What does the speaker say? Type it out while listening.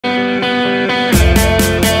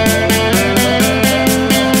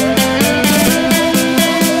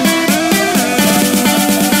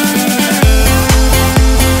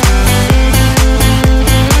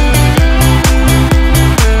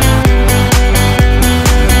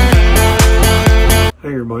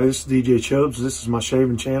everybody, this is DJ Chubbs. This is my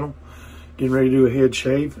shaving channel. Getting ready to do a head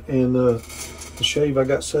shave, and the shave I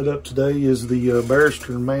got set up today is the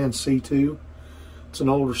Barrister Man C2. It's an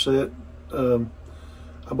older set.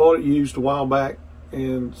 I bought it used a while back,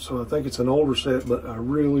 and so I think it's an older set, but I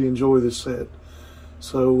really enjoy this set.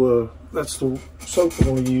 So that's the soap I'm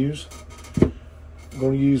going to use. I'm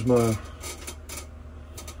going to use my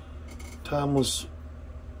Timeless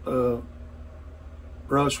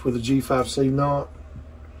brush with a G5C knot,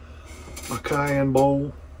 my cayenne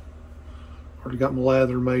bowl. Already got my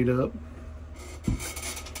lather made up,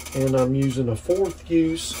 and I'm using a 4th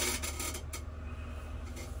use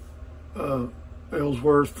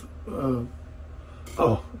Ellsworth. I'm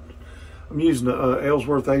using a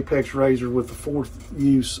Ellsworth Apex razor with the 4th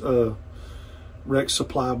use Rex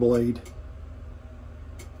Supply blade.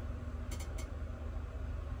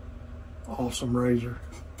 Awesome razor.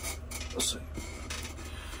 Let's see.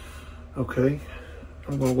 Okay,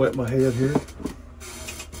 I'm going to wet my head here.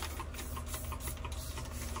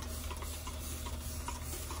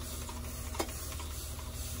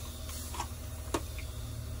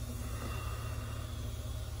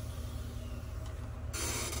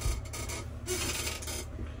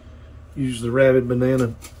 Use the Rabid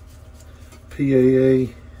Banana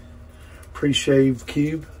PAA pre-shave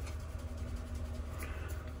cube.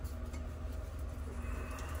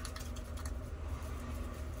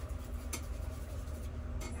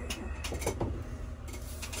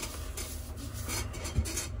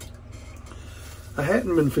 I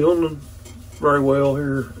hadn't been feeling very well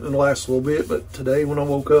here in the last little bit, but today when I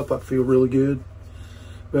woke up, I feel really good.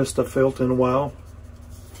 Best I've felt in a while.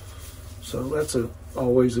 So that's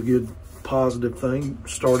always a good positive thing.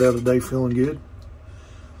 Start out a day feeling good.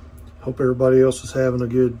 Hope everybody else is having a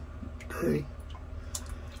good day.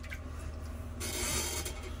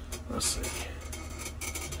 Let's see.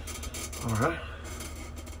 All right.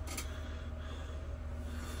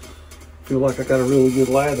 Feel like I got a really good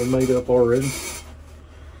lather made up already.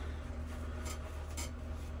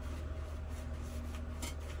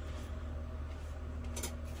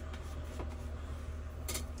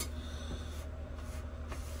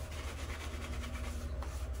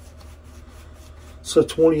 It's a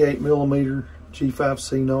 28mm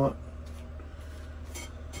G5C knot.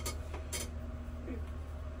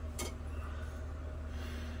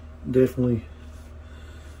 Definitely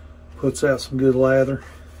puts out some good lather.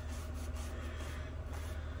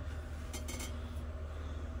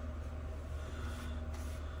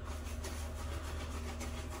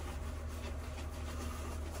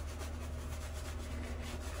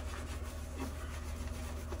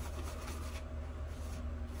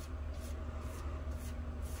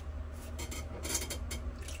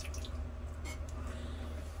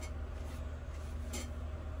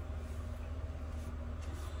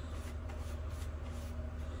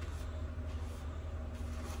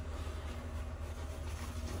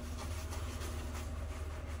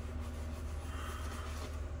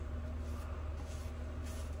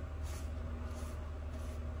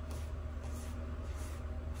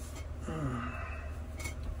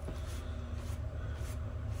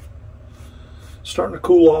 Starting to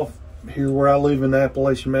cool off here where I live in the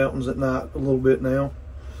Appalachian Mountains at night a little bit now.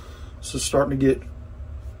 So starting to get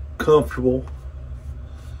comfortable.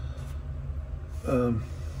 As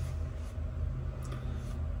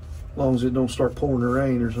long as it don't start pouring the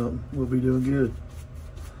rain or something, we'll be doing good.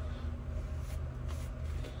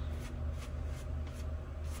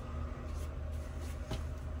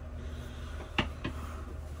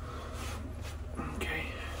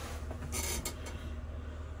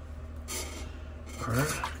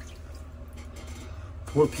 Alright,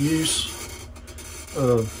 4th use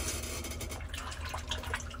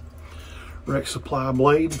Rex Supply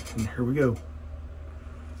blade, and here we go.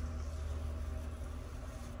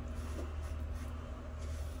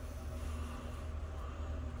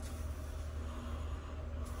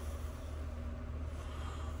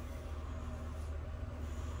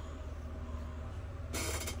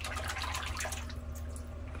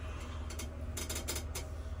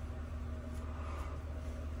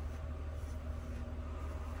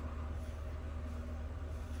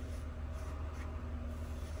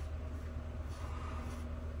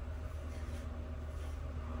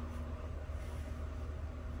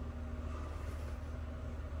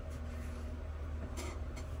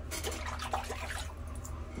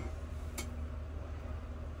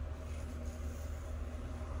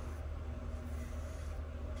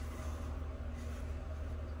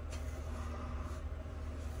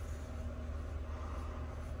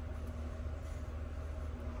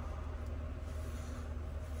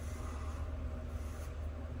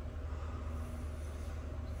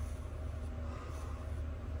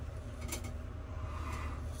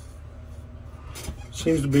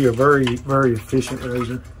 Seems to be a very, very efficient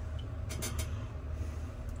razor.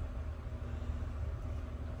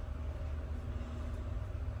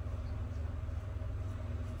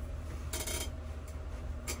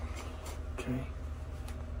 Okay.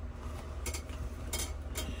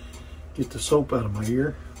 Get the soap out of my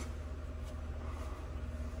ear.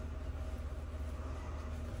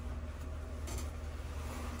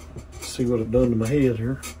 See what I've done to my head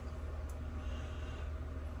here.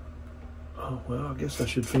 Oh, well, I guess I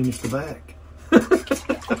should finish the back.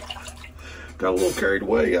 Got a little carried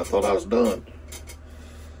away. I thought I was done.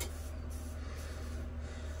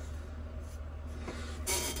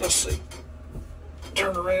 Let's see.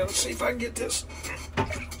 Turn around and see if I can get this.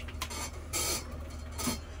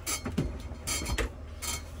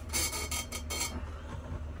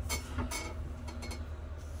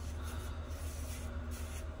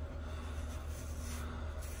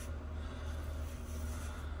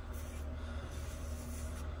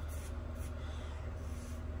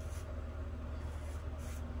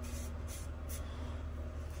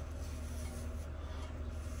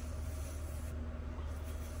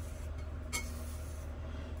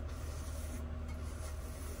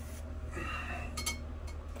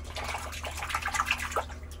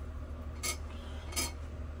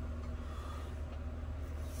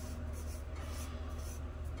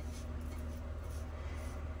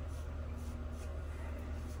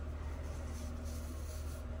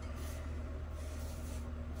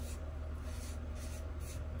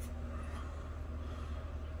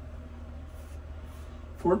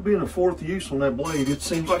 For it being a fourth use on that blade, it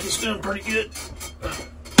seems like it's doing pretty good.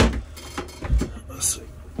 Let's see.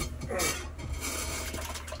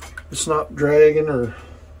 It's not dragging or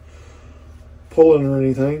pulling or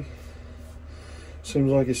anything.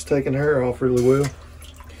 Seems like it's taking hair off really well.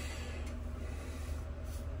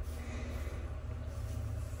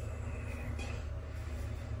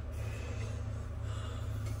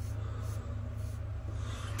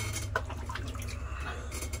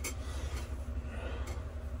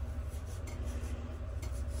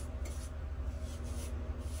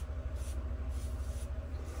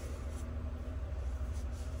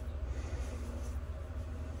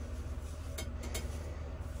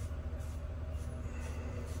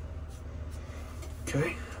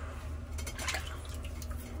 Okay,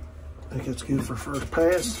 I think that's good for first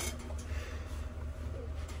pass.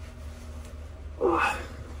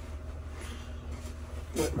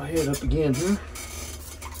 Wet my head up again here.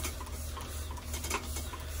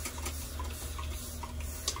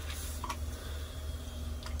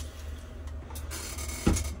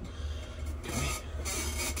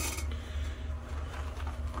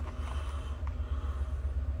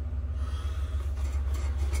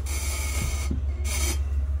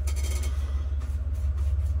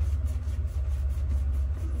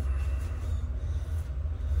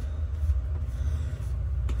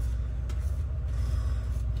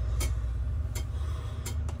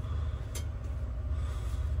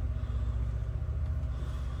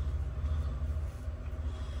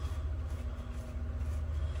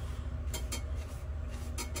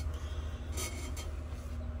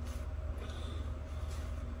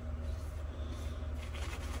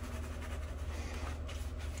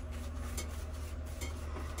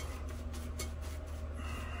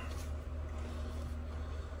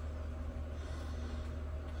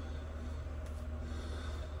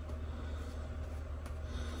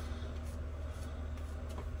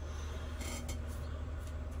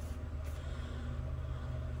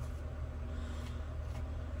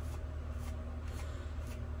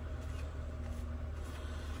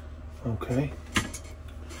 Okay,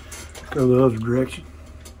 go the other direction.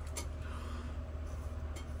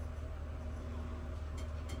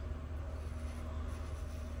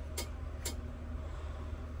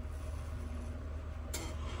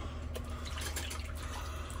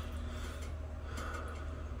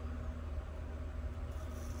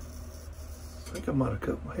 I think I might have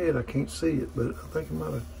cut my head. I can't see it, but I think I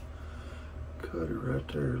might have cut it right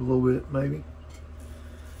there a little bit, maybe.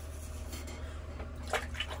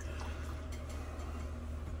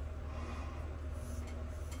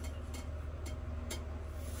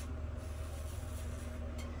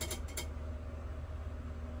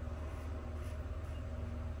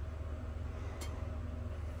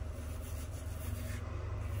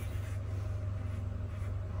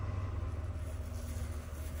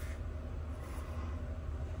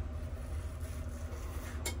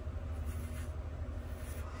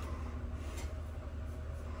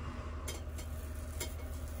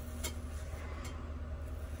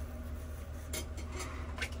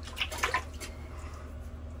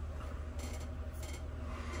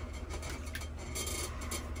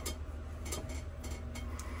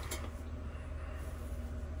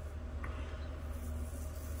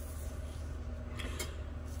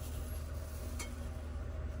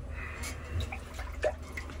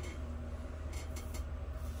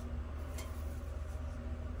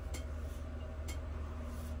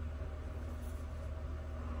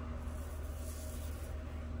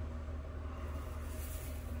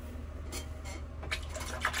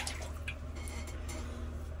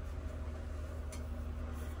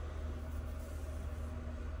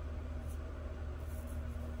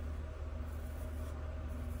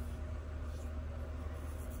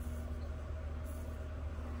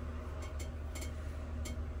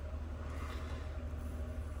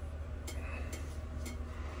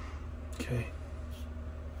 Okay.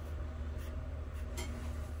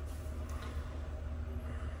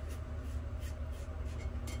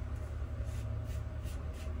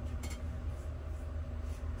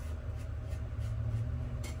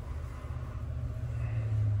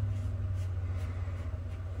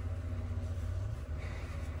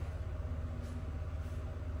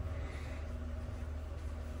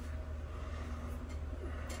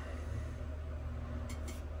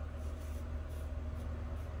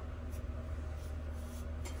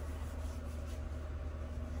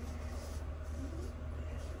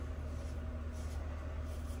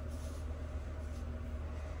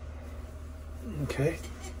 Okay,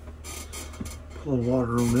 put a little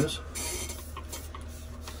water on this.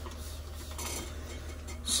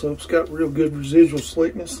 Soap's got real good residual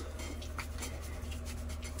slickness.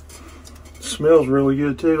 Smells really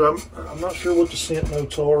good too. I'm not sure what the scent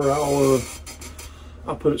notes are.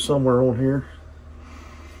 I'll put it somewhere on here.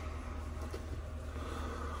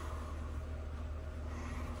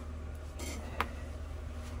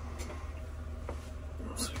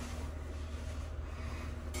 Let's see.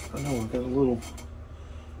 I know I've got a little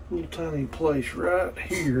tiny place right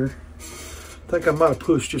here. I think I might have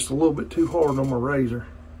pushed just a little bit too hard on my razor.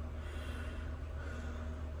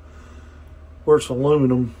 Where it's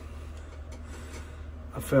aluminum,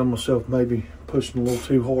 I found myself maybe pushing a little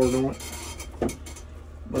too hard on it.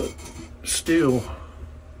 But still,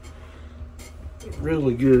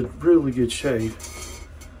 really good shave.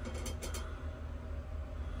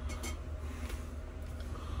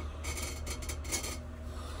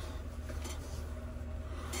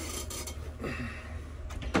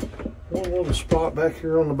 One little spot back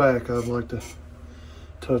here on the back I'd like to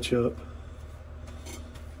touch up.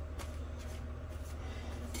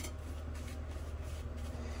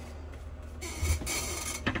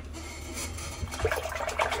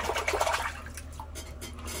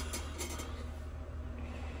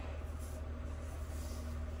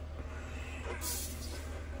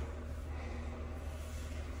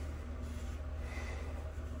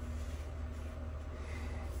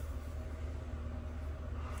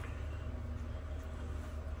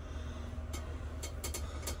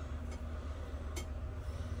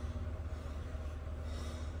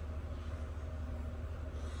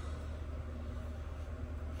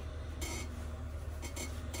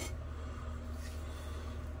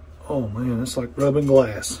 Oh man, it's like rubbing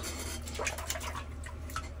glass.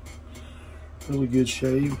 Really good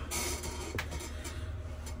shave.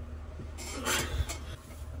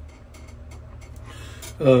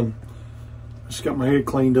 Just got my head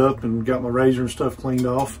cleaned up and got my razor and stuff cleaned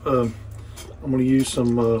off. I'm going to use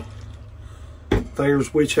some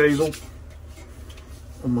Thayer's Witch Hazel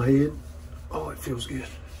on my head. Oh, it feels good.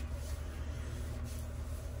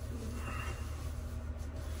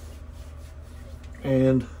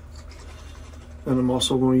 And I'm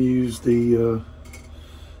also going to use the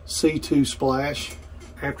C2 Splash,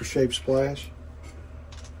 Aftershave Splash.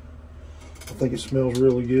 I think it smells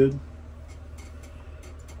really good.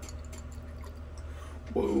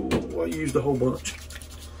 Whoa, I used a whole bunch.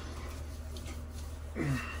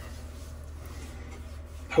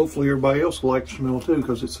 Hopefully everybody else will like the smell too,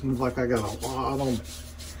 because it seems like I got a lot on me.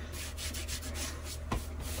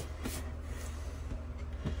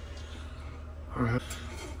 All right.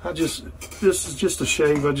 This is just a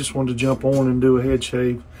shave. I just wanted to jump on and do a head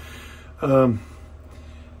shave.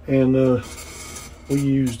 We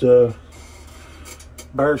used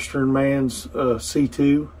Barrister & Mann's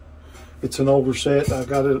C2. It's an older set. I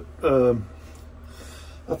got it, I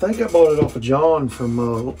think I bought it off of John from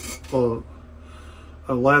a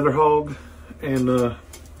Lather Hog. And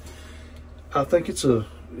I think it's a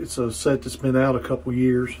set that's been out a couple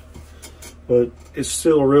years. But it's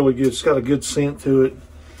still really good. It's got a good scent to it.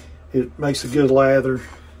 It makes a good lather.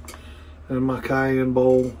 And my cayenne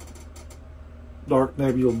bowl, dark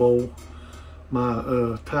nebula bowl, my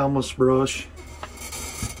Talmus brush,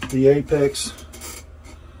 the Apex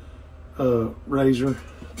razor.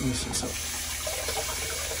 Let me see something.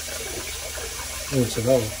 What's it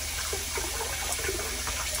all?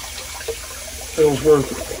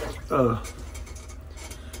 Ellsworth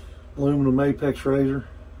aluminum Apex razor.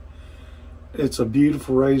 It's a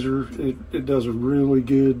beautiful razor. It does a really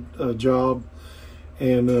good job.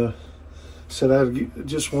 And said I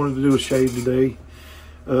just wanted to do a shave today.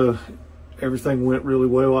 Everything went really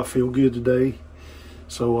well. I feel good today.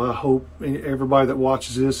 So I hope everybody that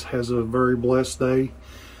watches this has a very blessed day.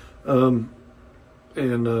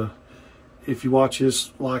 If you watch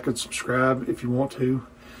this, like and subscribe if you want to.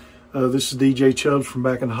 This is DJ Chubbs from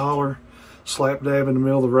back in the holler, slap dab in the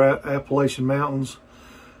middle of the Appalachian Mountains.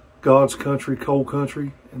 God's country, cold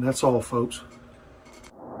country, and that's all, folks.